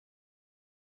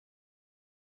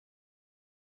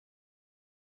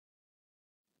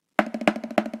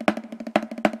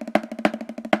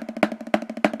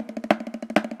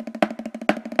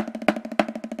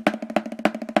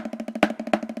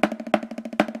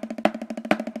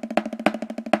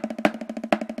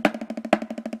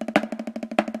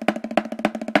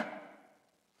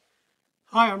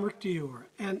Hi, I'm Rick Dior,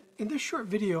 and in this short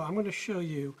video I'm going to show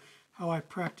you how I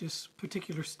practice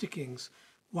particular stickings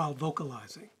while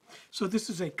vocalizing. So this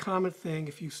is a common thing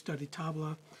if you study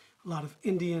tabla, a lot of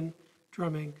Indian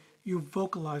drumming, you're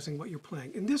vocalizing what you're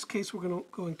playing. In this case we're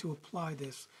going to apply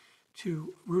this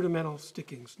to rudimental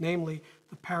stickings, namely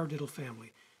the paradiddle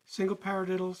family. Single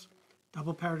paradiddles,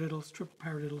 double paradiddles, triple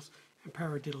paradiddles, and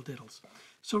paradiddle-diddles.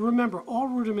 So remember, all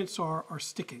rudiments are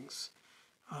stickings.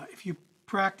 If you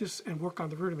practice and work on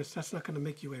the rudiments, that's not going to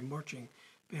make you a marching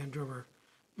band drummer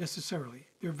necessarily.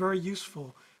 They're very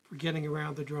useful for getting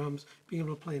around the drums, being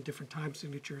able to play in different time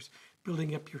signatures,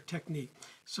 building up your technique.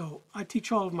 So I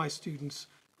teach all of my students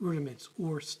rudiments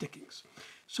or stickings.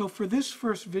 So for this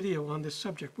first video on this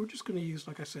subject, we're just going to use,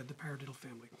 like I said, the paradiddle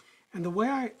family. And the way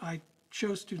I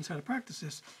show students how to practice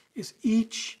this is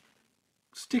each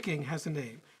sticking has a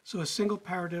name. So a single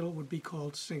paradiddle would be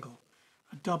called single.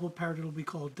 A double paradiddle would be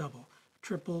called double.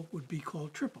 Triple would be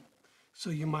called triple. So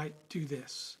you might do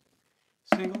this.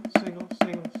 Single, single,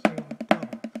 single, single, double.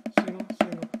 Single,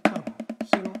 single, double.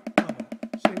 Single, double.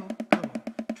 Single, double.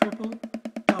 Triple,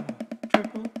 double.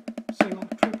 Triple, single,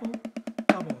 triple,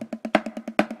 double.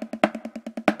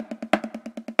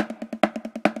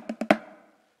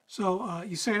 So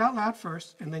you say it out loud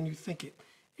first, and then you think it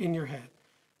in your head,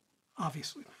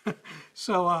 obviously.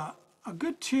 So a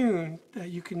good tune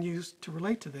that you can use to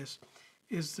relate to this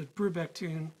is the Brubeck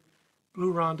tune,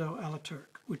 Blue Rondo a la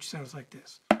Turk, which sounds like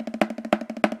this.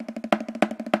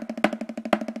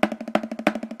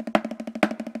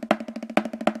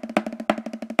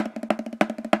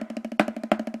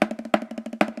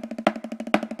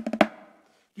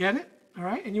 Get it? All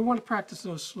right? And you want to practice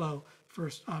those slow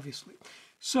first, obviously.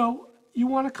 So you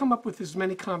want to come up with as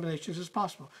many combinations as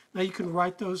possible. Now you can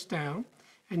write those down,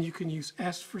 and you can use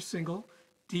S for single,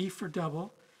 D for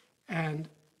double, and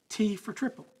T for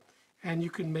triple. And you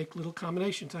can make little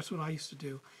combinations. That's what I used to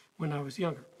do when I was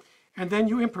younger. And then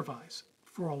you improvise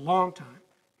for a long time,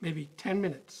 maybe 10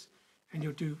 minutes, and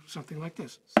you'll do something like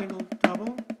this. Single,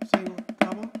 double,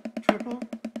 triple,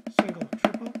 single,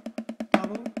 triple,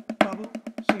 double, double,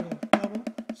 single, double,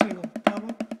 single,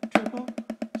 double, triple,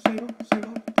 single,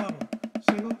 single, double,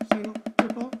 single, single,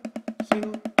 triple,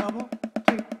 single, double,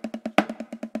 single.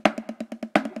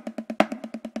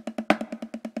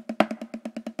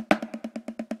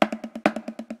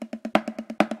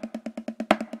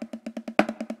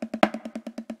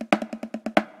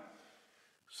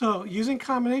 So using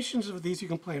combinations of these, you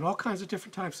can play in all kinds of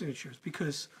different time signatures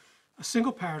because a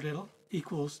single paradiddle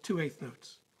equals 2/8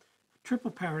 notes. A triple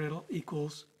paradiddle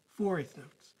equals 4/8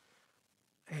 notes.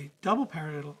 A double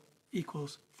paradiddle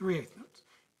equals 3/8 notes.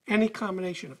 Any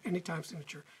combination of any time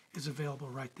signature is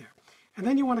available right there. And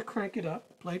then you want to crank it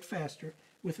up, play it faster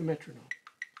with a metronome.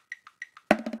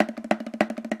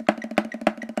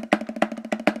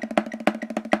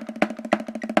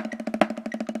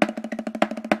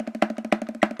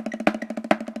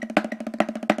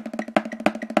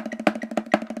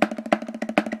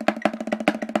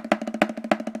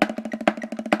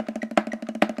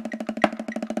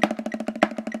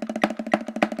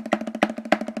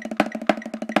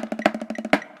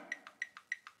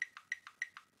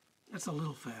 That's a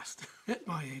little fast at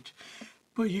my age,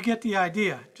 but you get the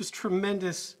idea. Just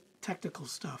tremendous technical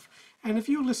stuff. And if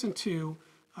you listen to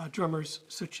drummers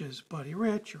such as Buddy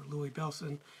Rich or Louis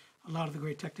Bellson, a lot of the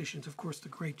great technicians, of course the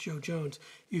great Joe Jones,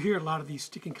 you hear a lot of these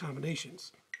sticking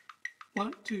combinations.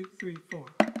 1, 2, 3, 4.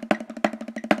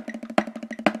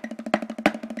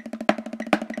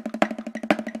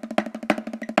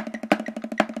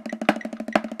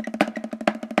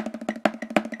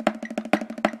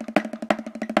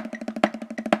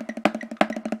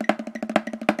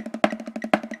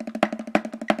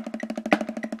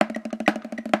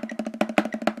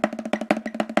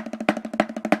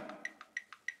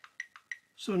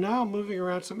 So now I'm moving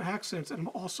around some accents, and I'm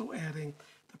also adding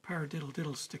the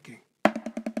paradiddle-diddle sticking.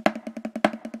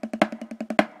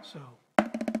 So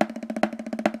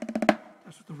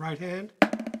that's with the right hand,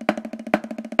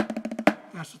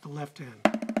 that's with the left hand.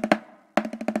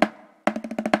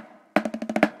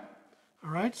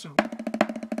 All right, so.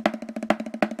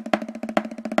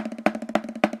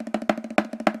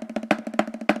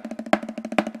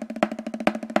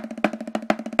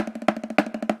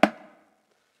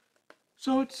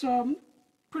 So it's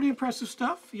pretty impressive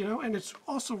stuff, you know, and it's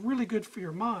also really good for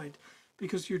your mind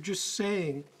because you're just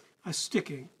saying a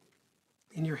sticking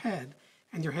in your head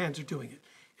and your hands are doing it.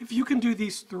 If you can do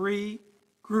these 3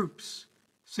 groups,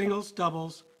 singles,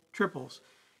 doubles, triples,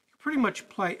 you pretty much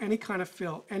play any kind of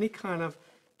fill, any kind of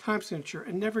time signature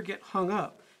and never get hung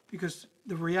up because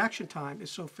the reaction time is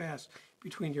so fast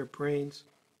between your brains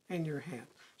and your hand.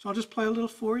 So I'll just play a little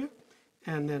for you,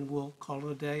 and then we'll call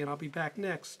it a day, and I'll be back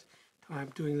next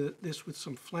time doing this with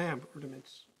some flam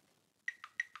rudiments.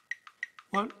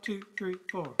 1, 2, 3,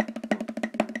 4.